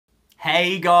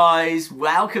Hey guys,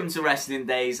 welcome to Wrestling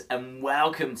Days and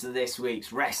welcome to this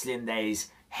week's Wrestling Days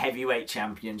Heavyweight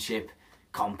Championship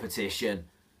competition.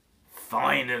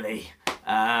 Finally,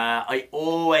 I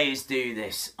always do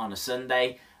this on a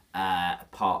Sunday,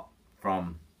 apart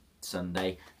from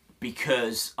Sunday,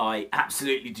 because I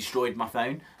absolutely destroyed my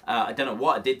phone. I don't know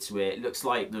what I did to it. It looks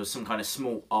like there was some kind of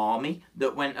small army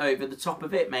that went over the top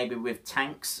of it, maybe with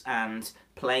tanks and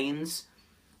planes.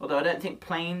 Although I don't think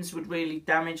planes would really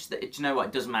damage that. Do you know what?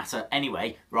 It doesn't matter.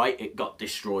 Anyway, right, it got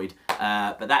destroyed.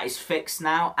 But that is fixed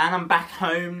now. And I'm back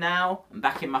home now. I'm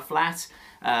back in my flat.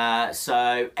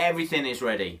 So everything is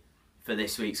ready for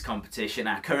this week's competition.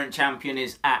 Our current champion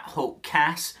is at Hulk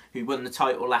Cass, who won the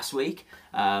title last week.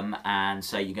 And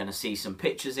so you're going to see some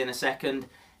pictures in a second.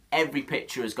 Every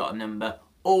picture has got a number.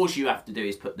 All you have to do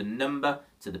is put the number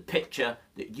to the picture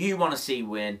that you want to see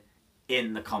win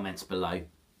in the comments below.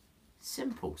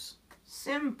 Simples.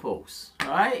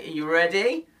 Right, are you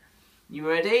ready? You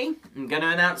ready? I'm going to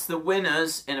announce the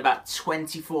winners in about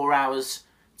 24 hours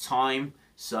time.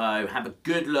 So have a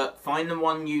good look. Find the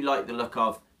one you like the look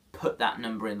of. Put that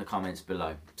number in the comments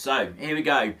below. So here we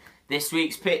go. This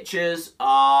week's pictures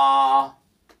are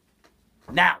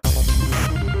now.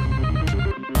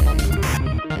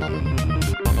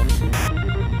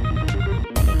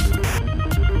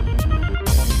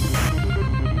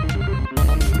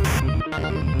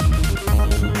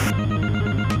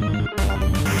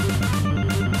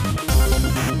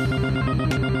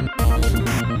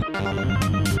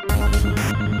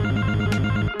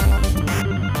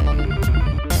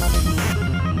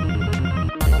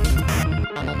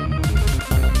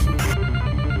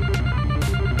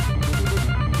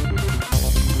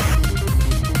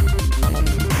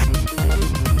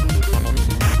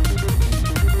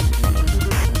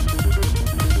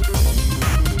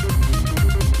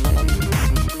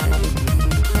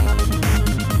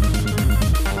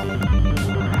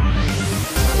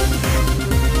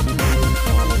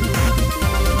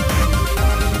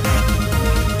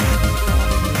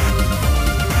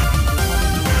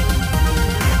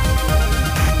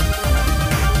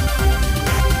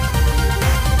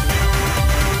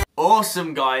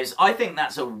 Awesome, guys. I think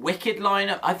that's a wicked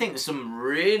lineup. I think there's some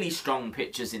really strong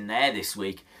pictures in there this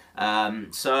week.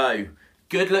 So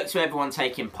good luck to everyone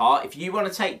taking part. If you want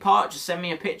to take part, just send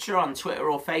me a picture on Twitter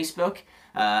or Facebook,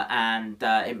 and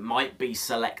it might be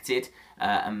selected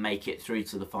and make it through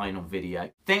to the final video.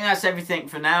 I think that's everything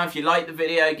for now. If you like the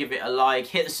video, give it a like,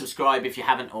 hit the subscribe if you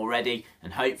haven't already,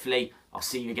 and hopefully I'll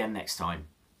see you again next time.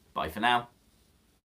 Bye for now.